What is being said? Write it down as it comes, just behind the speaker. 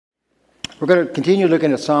We're going to continue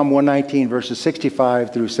looking at Psalm 119, verses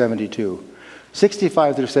 65 through 72.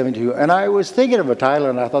 65 through 72. And I was thinking of a title,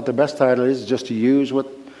 and I thought the best title is just to use what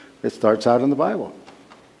it starts out in the Bible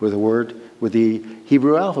with the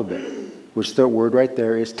Hebrew alphabet, which the word right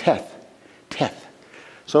there is Teth. Teth.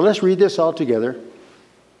 So let's read this all together.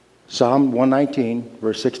 Psalm 119,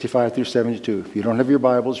 verse 65 through 72. If you don't have your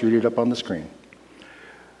Bibles, read it up on the screen.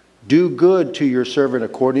 Do good to your servant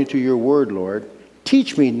according to your word, Lord.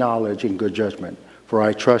 Teach me knowledge and good judgment, for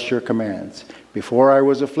I trust your commands. Before I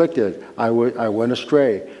was afflicted, I went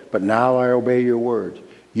astray, but now I obey your word.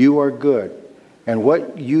 You are good, and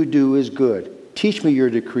what you do is good. Teach me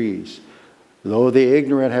your decrees. Though the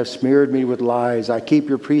ignorant have smeared me with lies, I keep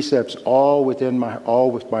your precepts all with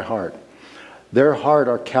my heart. Their heart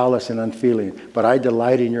are callous and unfeeling, but I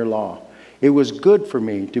delight in your law. It was good for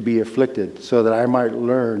me to be afflicted, so that I might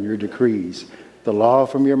learn your decrees. The law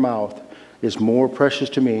from your mouth is more precious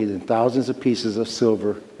to me than thousands of pieces of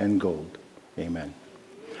silver and gold. Amen.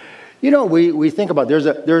 You know, we think about there's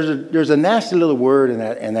a nasty little word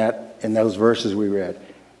in those verses we read,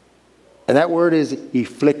 and that word is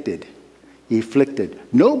afflicted. Afflicted.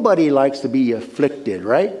 Nobody likes to be afflicted,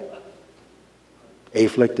 right?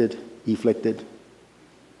 Afflicted.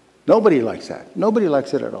 Nobody likes that. Nobody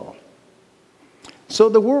likes it at all. So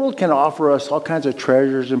the world can offer us all kinds of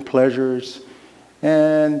treasures and pleasures,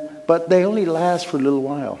 but they only last for a little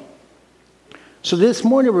while. So this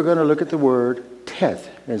morning we're going to look at the word Teth,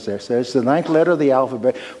 as it says, the ninth letter of the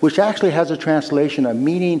alphabet, which actually has a translation of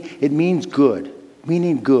meaning, it means good,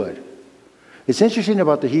 meaning good. It's interesting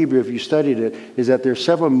about the Hebrew, if you studied it, is that there's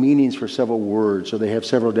several meanings for several words, so they have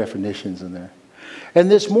several definitions in there. And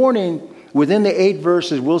this morning, within the 8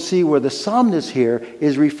 verses, we'll see where the psalmist here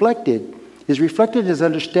is reflected his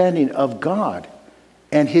understanding of God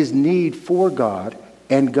and his need for God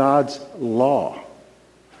and God's law.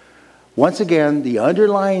 Once again, the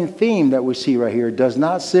underlying theme that we see right here does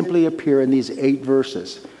not simply appear in these 8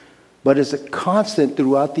 verses, but is a constant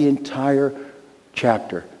throughout the entire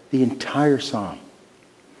chapter, the entire psalm.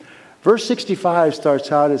 Verse 65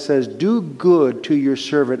 starts out, it says, do good to your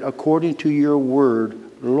servant according to your word,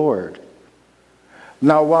 Lord.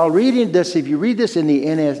 Now, while reading this, if you read this in the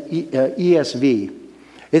ESV,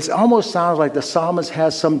 it almost sounds like the psalmist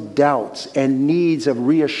has some doubts and needs of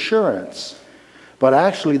reassurance. But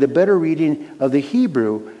actually, the better reading of the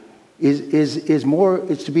Hebrew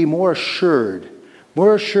is to be more assured,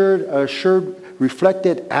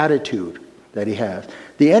 reflected attitude that he has.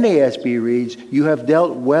 The NASB reads, you have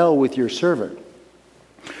dealt well with your servant,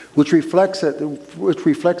 which reflects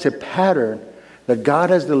a pattern that God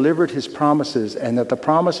has delivered his promises and that the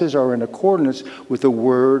promises are in accordance with the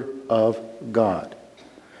word of God.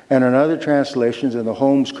 And in other translations, in the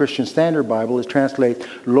Holmes Christian Standard Bible, it translates,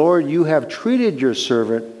 Lord, you have treated your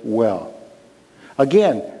servant well.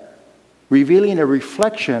 Again, revealing a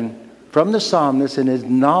reflection from the psalmist in his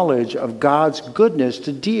knowledge of God's goodness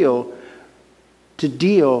to deal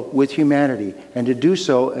with humanity, and to do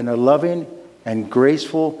so in a loving and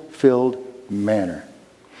graceful-filled manner.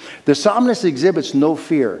 The psalmist exhibits no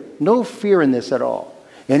fear in this at all.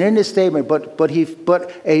 And in this statement,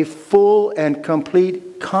 but a full and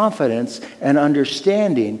complete confidence and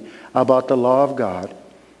understanding about the law of God,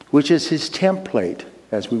 which is his template,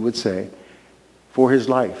 as we would say, for his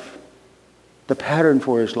life, the pattern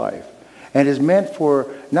for his life, and is meant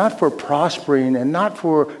not for prospering and not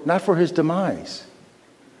for his demise.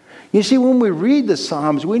 You see, when we read the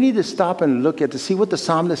Psalms, we need to stop and look to see what the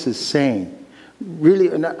psalmist is saying. Really,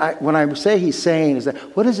 when I say he's saying, is that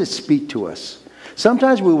what does it speak to us?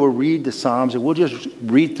 Sometimes we will read the Psalms and we'll just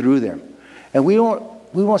read through them, and we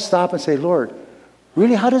won't stop and say, Lord,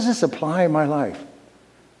 really, how does this apply in my life?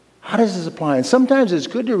 How does this apply? And sometimes it's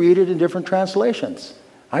good to read it in different translations.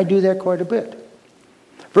 I do that quite a bit.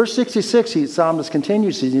 Verse 66, the psalmist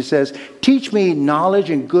continues, and he says, teach me knowledge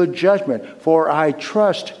and good judgment, for I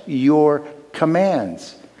trust your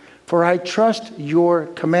commands. For I trust your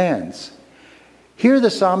commands. Here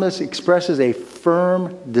the psalmist expresses a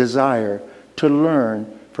firm desire to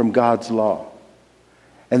learn from God's law,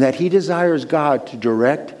 and that he desires God to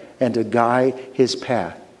direct and to guide his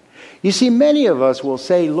path. You see, many of us will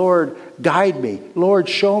say, Lord, guide me. Lord,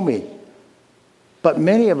 show me. But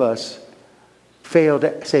many of us fail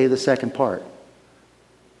to say the second part.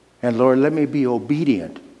 And Lord, let me be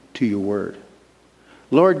obedient to your word.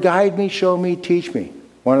 Lord, guide me, show me, teach me.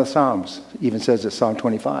 One of the Psalms even says it, Psalm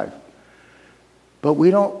 25. But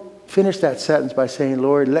we don't finish that sentence by saying,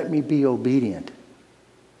 Lord, let me be obedient.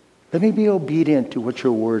 Let me be obedient to what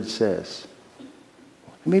your word says.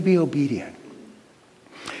 Let me be obedient.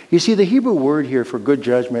 You see, the Hebrew word here for good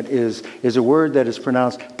judgment is a word that is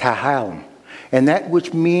pronounced tahal. And that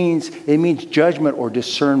which means, it means judgment or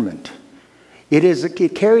discernment.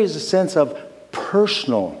 It carries a sense of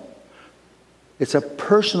personal. It's a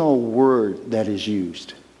personal word that is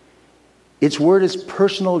used. Its word is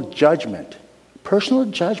personal judgment. Personal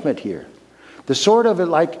judgment here. The sort of it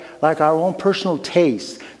like our own personal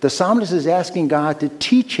taste. The psalmist is asking God to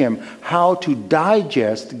teach him how to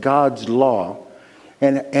digest God's law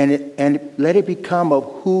and let it become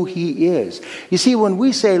of who he is. You see, when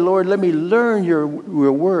we say, Lord, let me learn your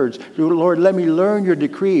words, Lord, let me learn your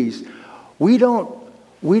decrees, we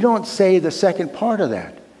don't say the second part of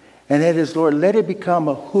that. And that is, Lord, let it become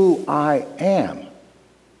of who I am.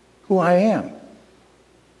 Who I am.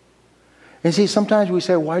 And see, sometimes we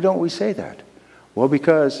say, why don't we say that? Well,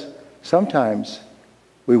 because sometimes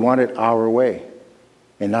we want it our way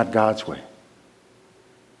and not God's way.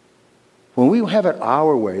 When we have it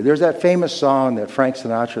our way, there's that famous song that Frank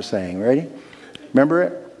Sinatra sang. Ready? Remember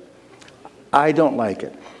it? I don't like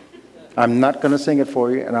it. I'm not going to sing it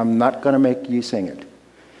for you, and I'm not going to make you sing it.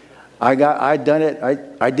 I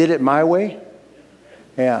did it my way.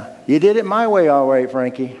 Yeah, you did it my way, all right,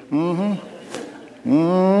 Frankie. You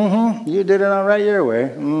did it all right your way.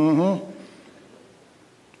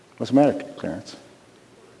 What's the matter, Clarence?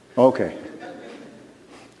 Okay.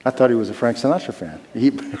 I thought he was a Frank Sinatra fan.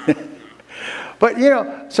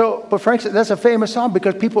 But Frank said that's a famous song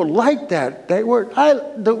because people like that word.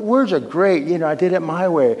 The words are great. I did it my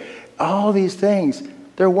way. All these things,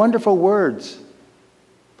 they're wonderful words.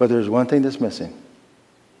 But there's one thing that's missing.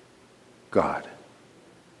 God.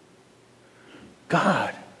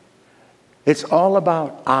 God. It's all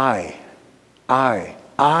about I.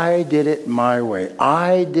 I did it my way.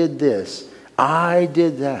 I did this. I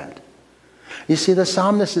did that. You see, the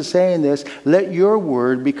psalmist is saying this, let your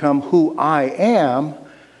word become who I am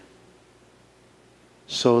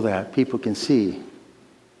so that people can see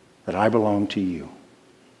that I belong to you.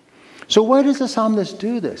 So why does the psalmist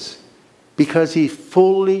do this? Because he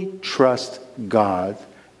fully trusts God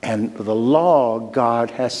and the law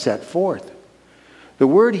God has set forth. The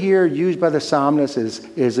word here used by the psalmist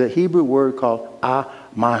is a Hebrew word called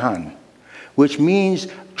amahan, which means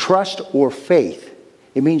trust or faith.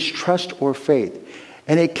 It means trust or faith.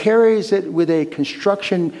 And it carries it with a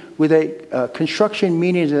construction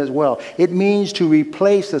meaning as well. It means to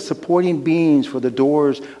replace the supporting beams for the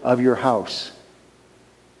doors of your house.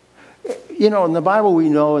 In the Bible we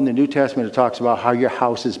know in the New Testament it talks about how your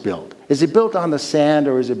house is built. Is it built on the sand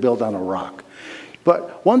or is it built on a rock?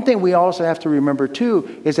 But one thing we also have to remember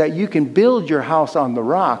too is that you can build your house on the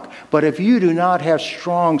rock, but if you do not have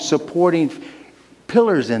strong supporting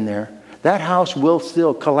pillars in there, that house will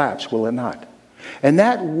still collapse, will it not? And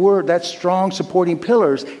that word, that strong supporting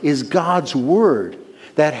pillars, is God's word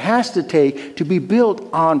that has to take to be built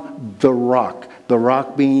on the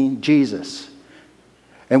rock being Jesus.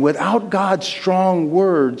 And without God's strong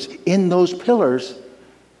words in those pillars,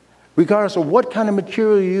 regardless of what kind of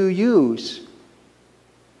material you use,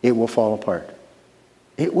 it will fall apart.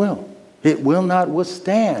 It will. It will not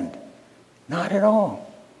withstand. Not at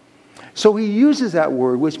all. So he uses that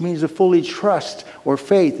word, which means to fully trust or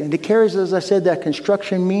faith. And it carries, as I said, that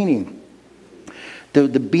construction meaning. The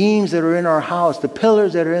beams that are in our house, the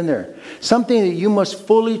pillars that are in there. Something that you must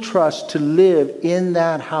fully trust to live in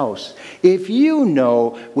that house. If you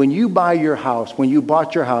know when you bought your house,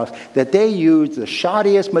 that they used the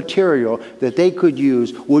shoddiest material that they could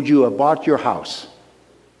use, would you have bought your house?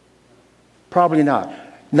 Probably not.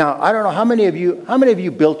 Now, I don't know how many of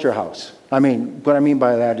you built your house? I mean, what I mean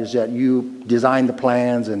by that is that you designed the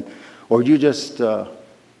plans or you just,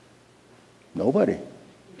 nobody.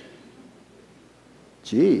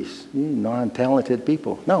 Jeez, you non-talented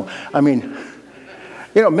people. No, I mean,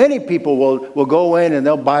 many people will go in and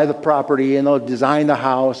they'll buy the property and they'll design the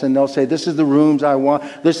house and they'll say, this is the rooms I want,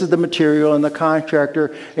 this is the material and the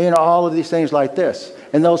contractor, all of these things like this.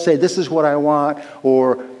 And they'll say, this is what I want,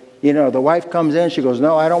 or the wife comes in, she goes,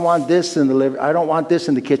 no, I don't want this in the living, I don't want this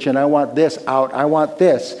in the kitchen, I want this out, I want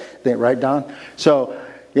this. Right, Don? So,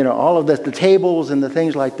 all of this, the tables and the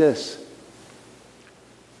things like this.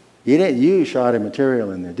 You didn't use shoddy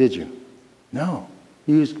material in there, did you? No.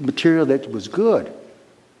 You used material that was good,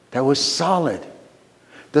 that was solid.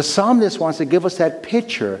 The psalmist wants to give us that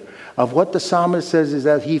picture of what the psalmist says is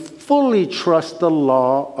that he fully trusts the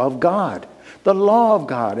law of God. The law of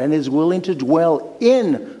God, and is willing to dwell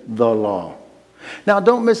in the law. Now,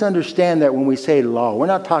 don't misunderstand that when we say law, we're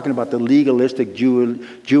not talking about the legalistic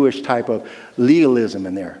Jewish type of legalism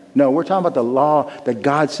in there. No, we're talking about the law that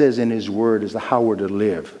God says in his word is how we're to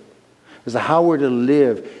live. Is how we're to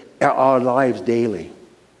live our lives daily.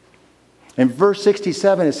 In verse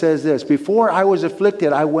 67, it says this, "Before I was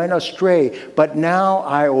afflicted, I went astray, but now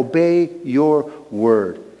I obey your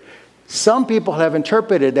word." Some people have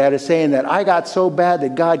interpreted that as saying that I got so bad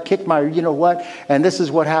that God kicked my, you know what, and this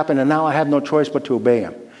is what happened, and now I have no choice but to obey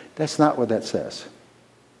him. That's not what that says.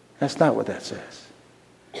 That's not what that says.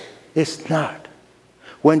 It's not.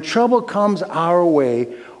 When trouble comes our way,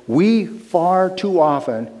 we far too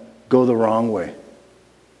often go the wrong way.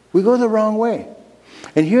 We go the wrong way.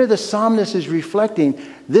 And here the psalmist is reflecting,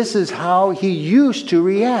 this is how he used to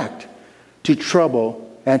react to trouble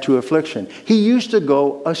and to affliction. He used to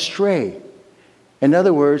go astray. In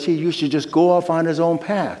other words, he used to just go off on his own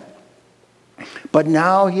path. But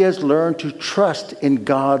now he has learned to trust in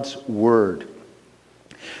God's word,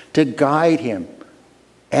 to guide him,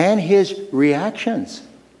 and his reactions.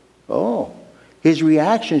 Oh, his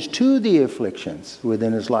reactions to the afflictions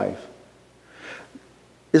within his life.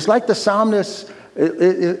 It's like the psalmist,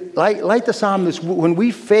 like the psalmist, when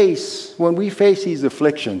we face these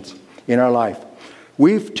afflictions in our life,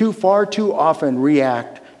 we far too often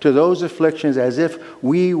react to those afflictions as if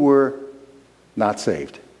we were not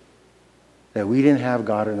saved, that we didn't have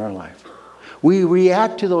God in our life. We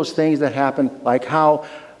react to those things that happen like how,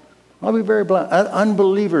 I'll be very blunt, an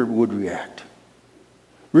unbeliever would react.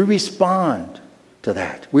 We respond to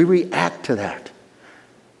that. We react to that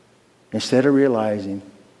instead of realizing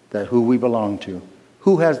that who we belong to,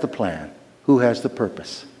 who has the plan, who has the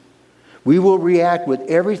purpose. We will react with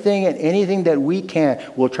everything and anything that we can.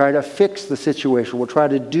 We'll try to fix the situation. We'll try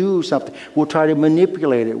to do something. We'll try to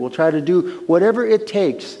manipulate it. We'll try to do whatever it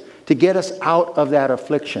takes to get us out of that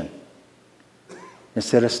affliction.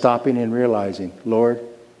 Instead of stopping and realizing, Lord,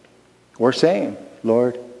 or saying,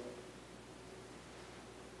 Lord,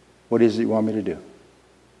 what is it you want me to do?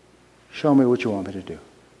 Show me what you want me to do.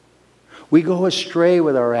 We go astray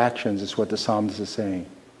with our actions, is what the psalmist is saying.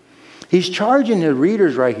 He's charging the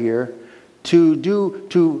readers right here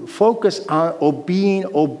to focus on being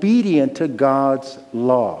obedient to God's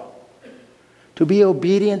law. To be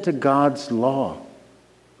obedient to God's law.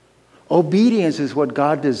 Obedience is what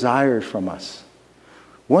God desires from us.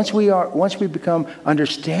 Once we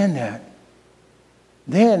understand that,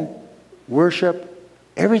 then worship,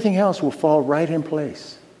 everything else will fall right in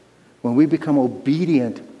place. When we become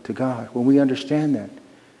obedient to God, when we understand that.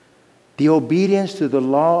 The obedience to the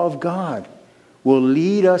law of God will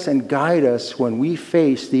lead us and guide us when we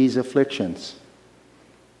face these afflictions.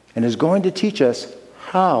 And is going to teach us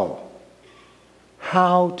how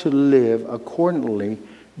to live accordingly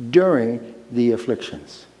during the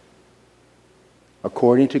afflictions.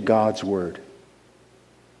 According to God's word.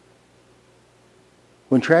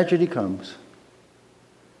 When tragedy comes,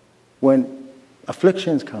 when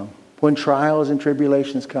afflictions come, when trials and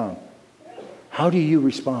tribulations come, how do you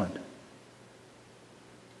respond?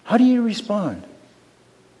 How do you respond?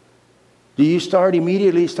 Do you start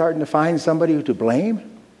immediately starting to find somebody to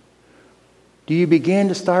blame? Do you begin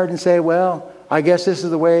to start and say, well, I guess this is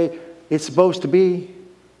the way it's supposed to be?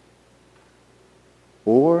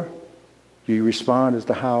 Or do you respond as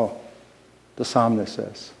to how the psalmist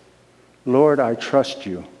says, Lord, I trust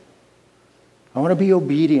you. I want to be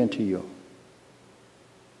obedient to you.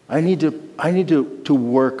 I need to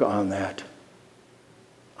work on that.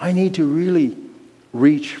 I need to really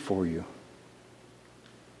reach for you.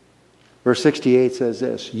 Verse 68 says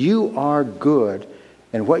this, you are good,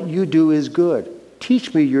 and what you do is good.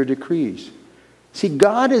 Teach me your decrees. See,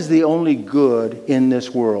 God is the only good in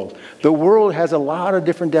this world. The world has a lot of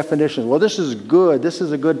different definitions. Well, this is good. This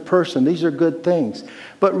is a good person. These are good things.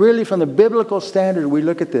 But really, from the biblical standard, we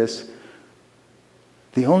look at this.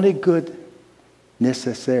 The only goodness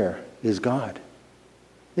that's there is God.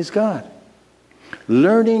 Is God.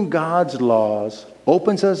 Learning God's laws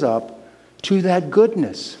opens us up to that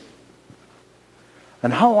goodness.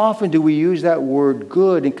 And how often do we use that word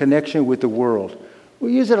good in connection with the world?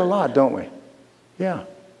 We use it a lot, don't we? Yeah.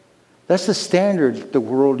 That's the standard the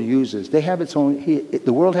world uses. They have its own,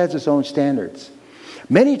 the world has its own standards.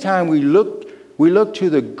 Many times we look to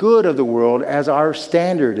the good of the world as our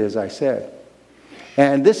standard, as I said.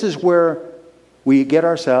 And this is where we get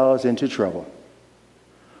ourselves into trouble.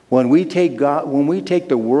 When we take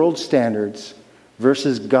the world's standards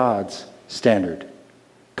versus God's standard.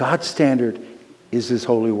 God's standard is His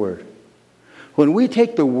holy word. When we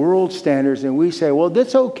take the world's standards and we say, well,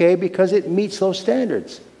 that's okay because it meets those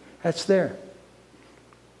standards. That's there.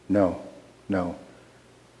 No.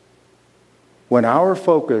 When our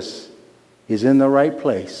focus is in the right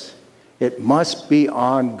place, it must be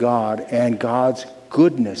on God and God's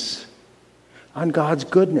goodness. On God's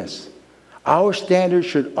goodness. Our standard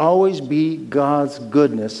should always be God's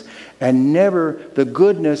goodness and never the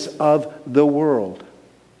goodness of the world.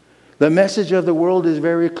 The message of the world is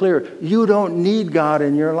very clear. You don't need God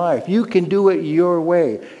in your life. You can do it your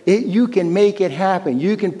way. You can make it happen.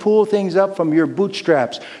 You can pull things up from your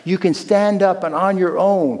bootstraps. You can stand up and on your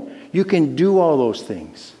own. You can do all those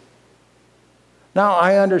things. Now,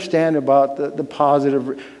 I understand about the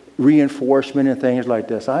positive reinforcement and things like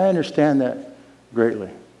this. I understand that greatly.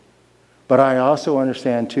 But I also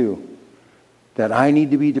understand, too, that I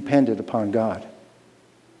need to be dependent upon God.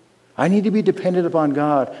 I need to be dependent upon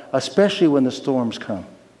God, especially when the storms come.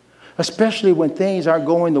 Especially when things aren't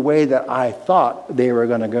going the way that I thought they were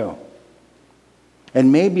going to go.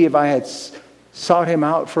 And maybe if I had sought Him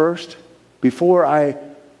out first, before I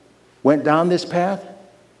went down this path,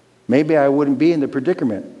 maybe I wouldn't be in the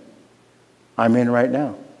predicament I'm in right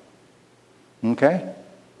now. Okay?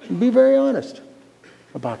 Be very honest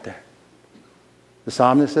about that. The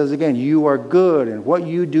psalmist says again, you are good, and what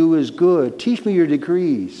you do is good. Teach me your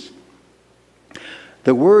decrees.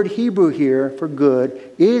 The word Hebrew here for good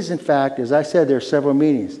is, in fact, as I said, there are several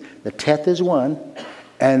meanings. The Teth is one,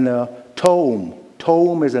 and the Toum.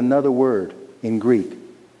 Toum is another word in Greek,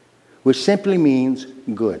 which simply means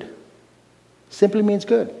good. Simply means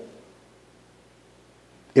good.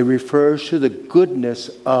 It refers to the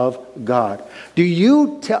goodness of God. Do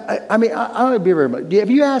you tell, I want to be very much,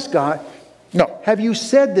 have you asked God, no, have you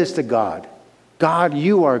said this to God? God,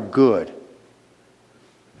 you are good.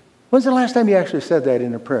 When's the last time you actually said that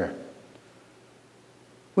in a prayer?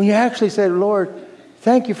 When you actually said, Lord,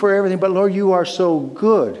 thank you for everything, but Lord, you are so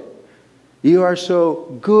good. You are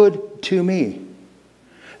so good to me.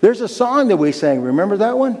 There's a song that we sang. Remember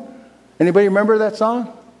that one? Anybody remember that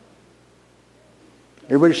song?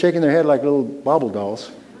 Everybody's shaking their head like little bobble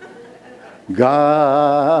dolls.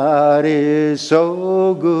 God is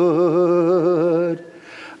so good.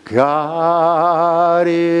 God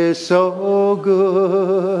is so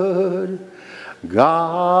good.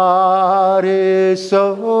 God is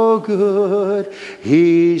so good.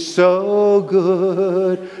 He's so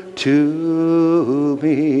good to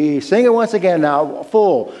me. Sing it once again now,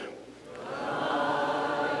 full.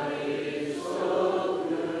 God is so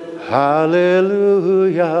good.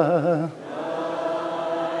 Hallelujah.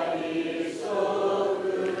 God is so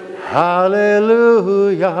good. Hallelujah.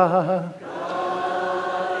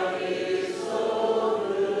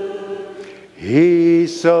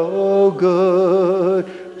 He's so good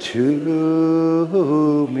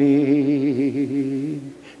to me.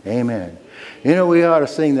 Amen. You know, we ought to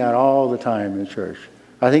sing that all the time in church.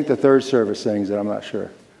 I think the third service sings it. I'm not sure.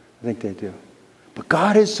 I think they do. But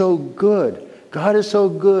God is so good. God is so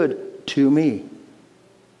good to me.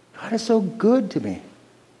 God is so good to me.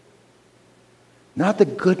 Not the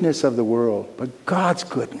goodness of the world, but God's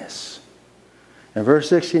goodness. In verse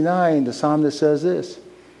 69, the psalmist says this.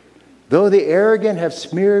 Though the arrogant have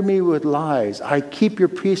smeared me with lies, I keep your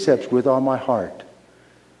precepts with all my heart.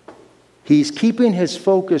 He's keeping his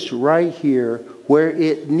focus right here where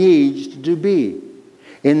it needs to be.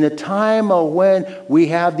 In the time of when we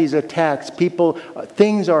have these attacks,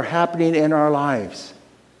 things are happening in our lives.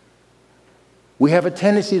 We have a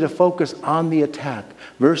tendency to focus on the attack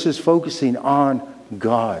versus focusing on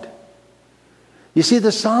God. You see,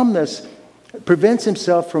 the psalmist prevents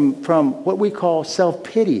himself from what we call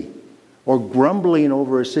self-pity, or grumbling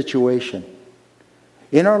over a situation.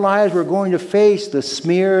 In our lives, we're going to face the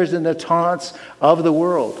smears and the taunts of the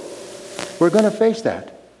world. We're going to face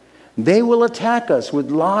that. They will attack us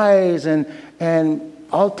with lies and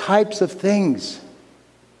all types of things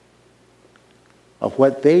of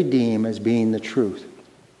what they deem as being the truth.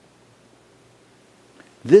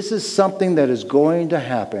 This is something that is going to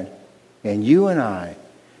happen, and you and I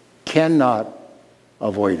cannot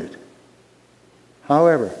avoid it.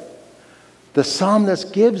 However, the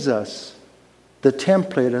psalmist gives us the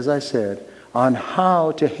template, as I said, on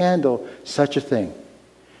how to handle such a thing.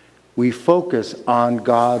 We focus on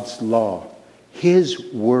God's law, His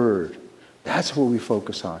word. That's what we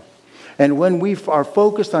focus on. And when we are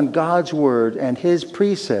focused on God's word and His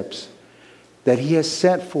precepts that He has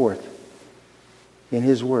set forth in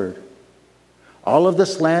His word, all of the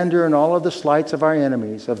slander and all of the slights of our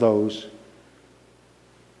enemies, of those,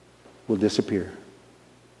 will disappear.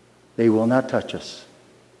 They will not touch us.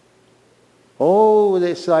 Oh,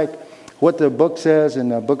 it's like what the book says in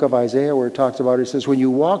the book of Isaiah where it talks about it. It says, when you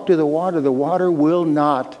walk to the water will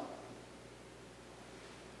not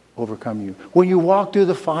overcome you. When you walk through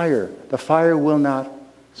the fire will not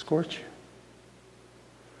scorch you.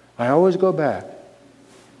 I always go back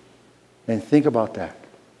and think about that.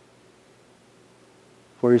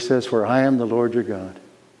 Where He says, for I am the Lord your God.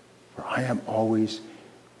 for I am always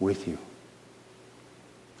with you.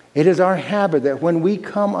 It is our habit that when we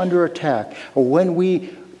come under attack, or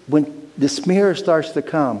when the smear starts to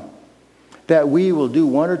come, that we will do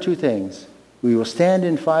one or two things. We will stand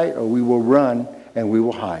and fight, or we will run and we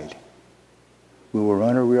will hide. We will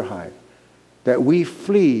run or we will hide. That we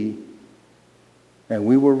flee and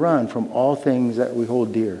we will run from all things that we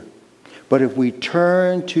hold dear. But if we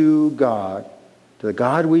turn to God, to the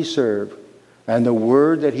God we serve, and the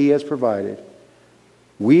word that he has provided,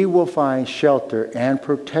 we will find shelter and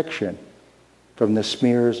protection from the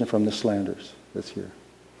smears and from the slanders that's here.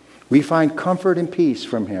 We find comfort and peace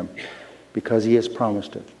from him because he has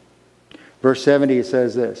promised it. Verse 70, it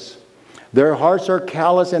says this: their hearts are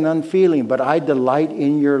callous and unfeeling, but I delight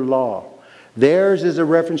in your law. Theirs is a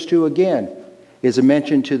reference to, again, is a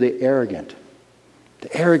mention to the arrogant.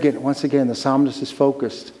 The arrogant, once again, the psalmist is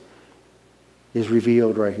focused, is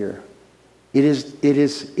revealed right here. It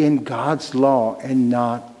is in God's law and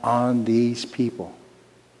not on these people.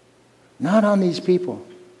 Not on these people.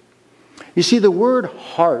 You see, the word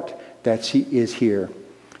heart is here.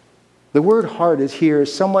 The word heart is here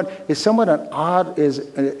is somewhat an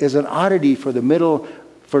oddity for the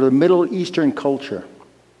Middle Eastern culture.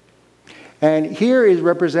 And here it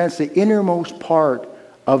represents the innermost part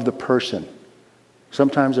of the person.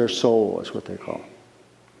 Sometimes their soul is what they call.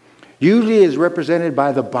 Usually it is represented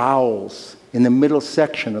by the bowels in the middle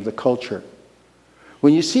section of the culture.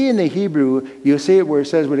 When you see in the Hebrew, you'll see it where it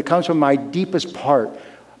says, when it comes from my deepest part,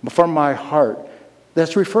 from my heart,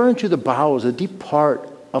 that's referring to the bowels, the deep part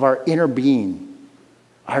of our inner being,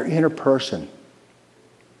 our inner person.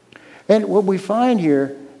 And what we find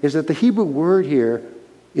here is that the Hebrew word here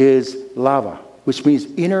is lava, which means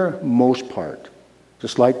innermost part,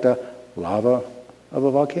 just like the lava of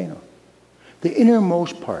a volcano. The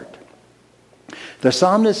innermost part. The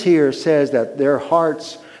psalmist here says that their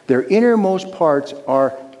hearts, their innermost parts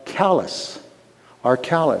are callous.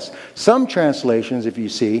 Some translations, if you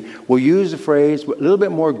see, will use the phrase a little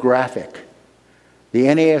bit more graphic. The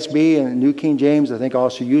NASB and the New King James, I think,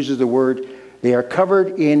 also uses the word, they are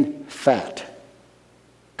covered in fat.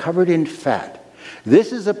 Covered in fat.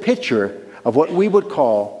 This is a picture of what we would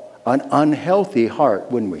call an unhealthy heart,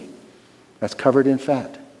 wouldn't we? That's covered in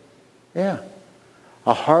fat. Yeah.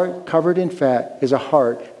 A heart covered in fat is a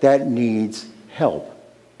heart that needs help,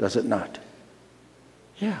 does it not?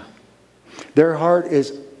 Yeah. Their heart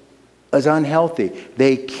is unhealthy.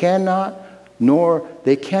 They cannot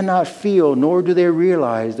feel, nor do they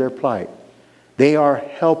realize their plight. They are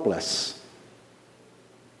helpless.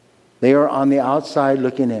 They are on the outside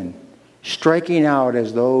looking in, striking out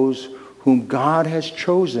as those whom God has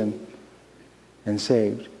chosen and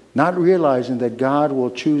saved, not realizing that God will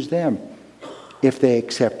choose them if they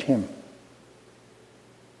accept him.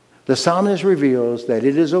 The psalmist reveals that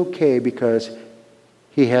it is okay because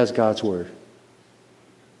he has God's word.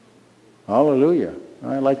 Hallelujah.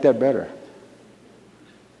 I like that better.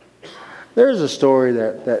 There's a story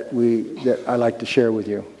that I like to share with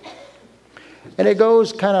you. And it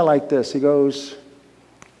goes kind of like this.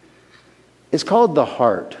 It's called The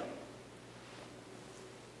Heart.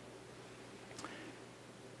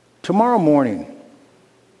 Tomorrow morning,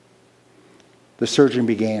 the surgeon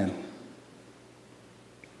began.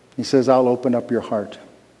 He says, I'll open up your heart.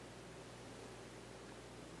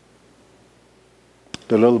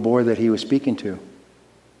 The little boy that he was speaking to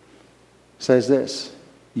says this,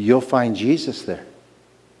 you'll find Jesus there.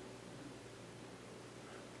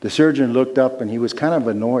 The surgeon looked up and he was kind of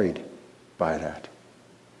annoyed by that.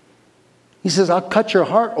 He says, I'll cut your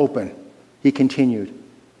heart open, he continued,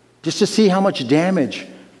 just to see how much damage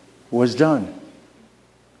was done.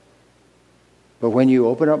 But when you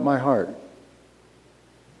open up my heart,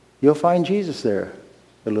 you'll find Jesus there,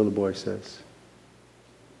 the little boy says.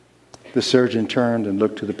 The surgeon turned and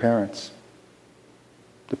looked to the parents.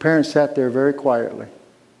 The parents sat there very quietly,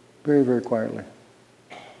 very, very quietly.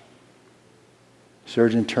 The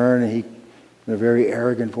surgeon turned and he, in a very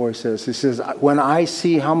arrogant voice, he says, when I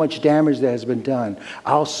see how much damage that has been done,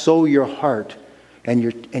 I'll sew your heart and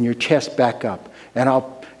your chest back up, and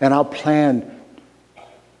I'll plan.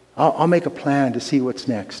 I'll make a plan to see what's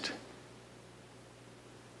next.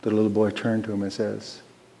 The little boy turned to him and says,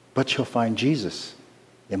 but you'll find Jesus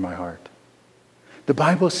in my heart. The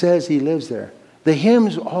Bible says he lives there. The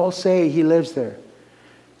hymns all say he lives there.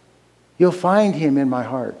 You'll find him in my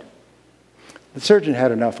heart. The surgeon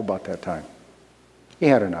had enough about that time. He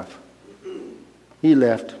had enough. He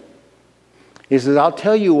left. He says, I'll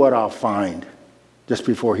tell you what I'll find, just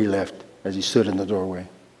before he left, as he stood in the doorway.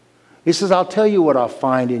 He says, I'll tell you what I'll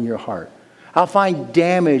find in your heart. I'll find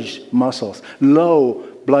damaged muscles, low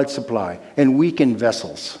blood supply, and weakened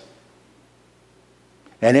vessels.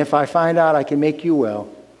 And if I find out I can make you well,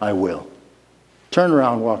 I will. Turned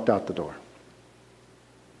around, walked out the door.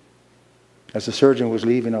 As the surgeon was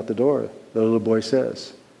leaving out the door, the little boy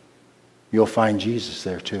says, you'll find Jesus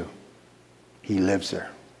there too. He lives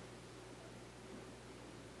there.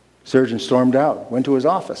 Surgeon stormed out, went to his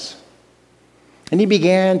office. And he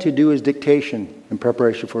began to do his dictation in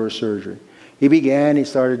preparation for his surgery. He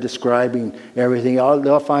started describing everything.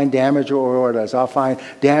 They'll find damage to aortas. I'll find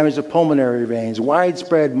damage to pulmonary veins,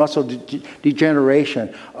 widespread muscle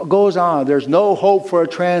degeneration. Goes on. There's no hope for a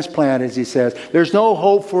transplant, as he says. There's no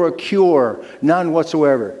hope for a cure, none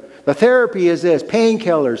whatsoever. The therapy is this,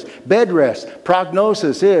 painkillers, bed rest.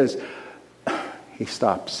 Prognosis is, he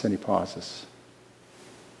stops and he pauses.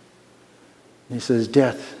 He says,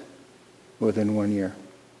 death within 1 year.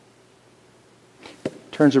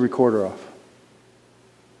 Turns the recorder off.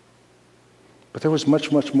 But there was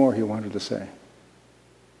much, much more he wanted to say.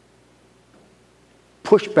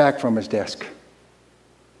 Pushed back from his desk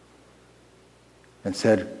and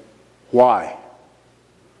said, why?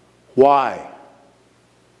 Why?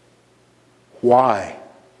 Why?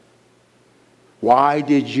 Why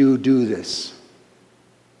did you do this?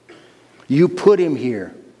 You put him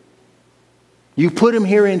here. You put him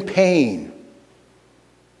here in pain.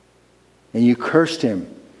 And you cursed him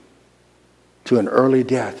to an early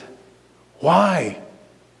death. Why?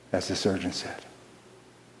 As the surgeon said.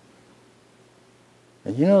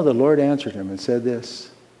 And you know, the Lord answered him and said this.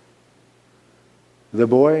 The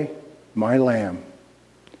boy, my lamb,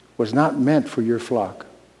 was not meant for your flock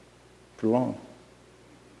for long.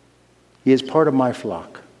 He is part of my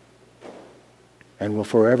flock and will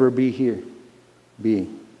forever be here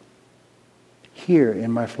in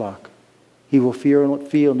my flock. He will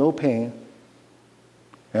feel no pain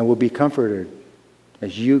and will be comforted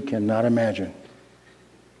as you cannot imagine.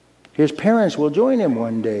 His parents will join him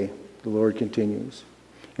one day, the Lord continues,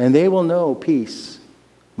 and they will know peace.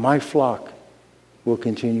 My flock will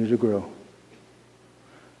continue to grow.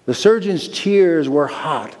 The surgeon's tears were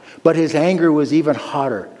hot, but his anger was even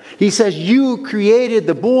hotter. He says, you created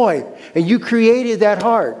the boy, and you created that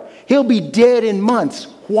heart. He'll be dead in months.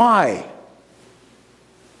 Why?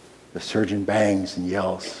 The surgeon bangs and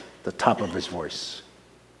yells at the top of his voice.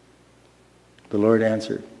 The Lord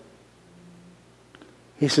answered.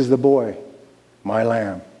 He says, the boy, my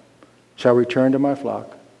lamb, shall return to my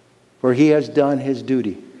flock, for he has done his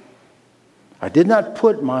duty. I did not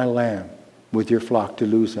put my lamb with your flock to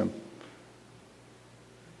lose him,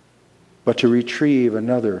 but to retrieve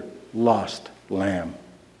another lost lamb.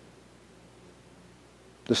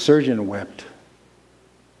 The surgeon wept.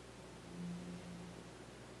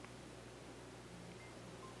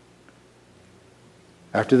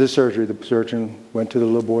 After the surgery, the surgeon went to the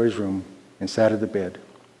little boy's room and sat at the bed.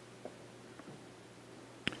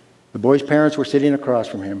 The boy's parents were sitting across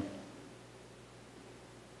from him.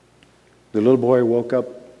 The little boy woke up,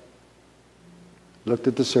 looked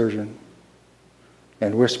at the surgeon,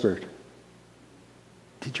 and whispered,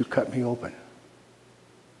 did you cut me open?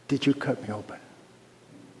 Did you cut me open?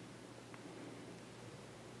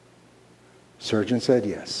 Surgeon said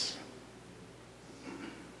yes.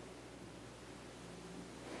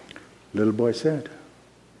 Little boy said,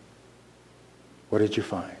 what did you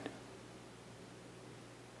find?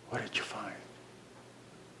 What did you find?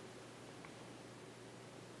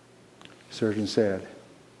 Surgeon said,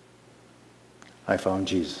 I found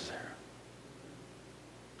Jesus there.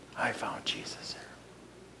 I found Jesus there.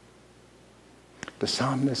 The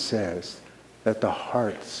psalmist says that the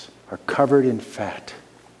hearts are covered in fat,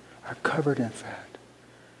 are covered in fat.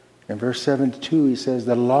 In verse 72, he says,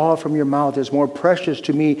 the law from your mouth is more precious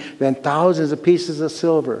to me than thousands of pieces of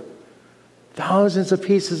silver. Thousands of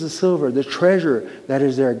pieces of silver, the treasure that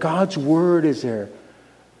is there. God's word is there.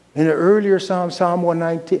 In the earlier Psalm, Psalm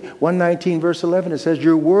 119, verse 11, it says,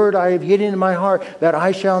 your word I have hidden in my heart that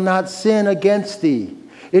I shall not sin against thee.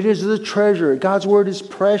 It is the treasure. God's word is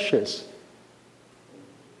precious.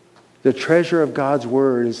 The treasure of God's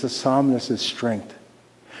word is the psalmist's strength.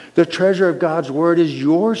 The treasure of God's word is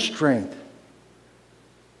your strength.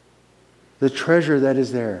 The treasure that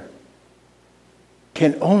is there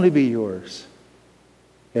can only be yours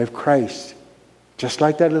if Christ, just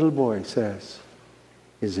like that little boy says,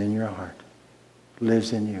 is in your heart,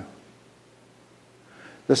 lives in you.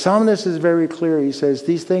 The psalmist is very clear. He says,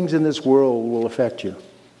 these things in this world will affect you.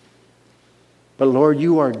 But Lord,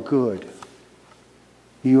 you are good.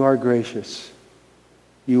 You are gracious.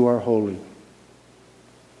 You are holy.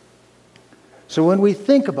 So when we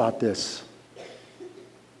think about this,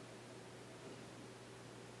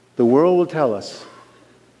 the world will tell us,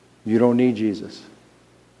 you don't need Jesus.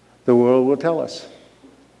 The world will tell us,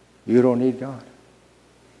 you don't need God.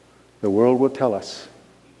 The world will tell us,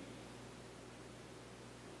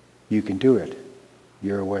 you can do it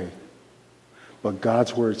your way. But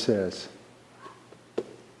God's word says,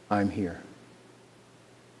 I'm here.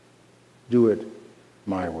 Do it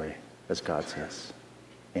my way, as God says.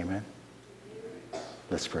 Amen.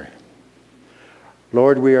 Let's pray.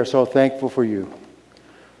 Lord, we are so thankful for you.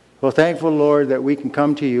 So thankful, Lord, that we can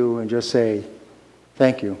come to you and just say,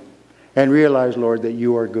 thank you. And realize, Lord, that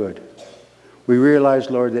you are good. We realize,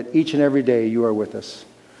 Lord, that each and every day you are with us.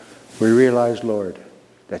 We realize, Lord,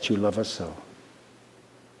 that you love us so.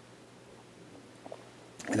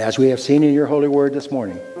 And as we have seen in your holy word this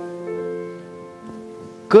morning,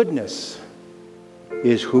 goodness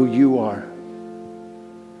is who you are.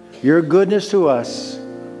 Your goodness to us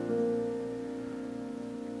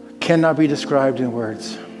cannot be described in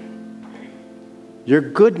words. Your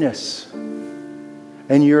goodness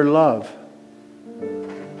and your love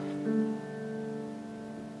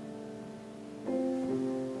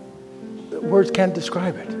words can't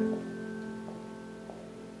describe it.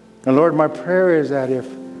 And Lord, my prayer is that if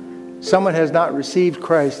someone has not received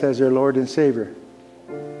Christ as their Lord and Savior,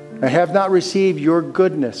 and have not received your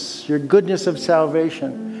goodness of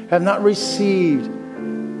salvation, have not received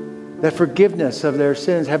the forgiveness of their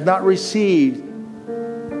sins, have not received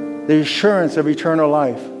the assurance of eternal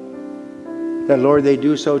life, that, Lord, they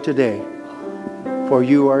do so today. For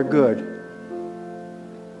you are good.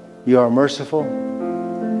 You are merciful.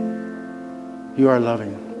 You are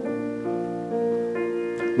loving.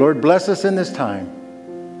 Lord, bless us in this time.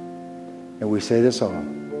 And we say this all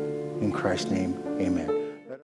in Christ's name. Amen.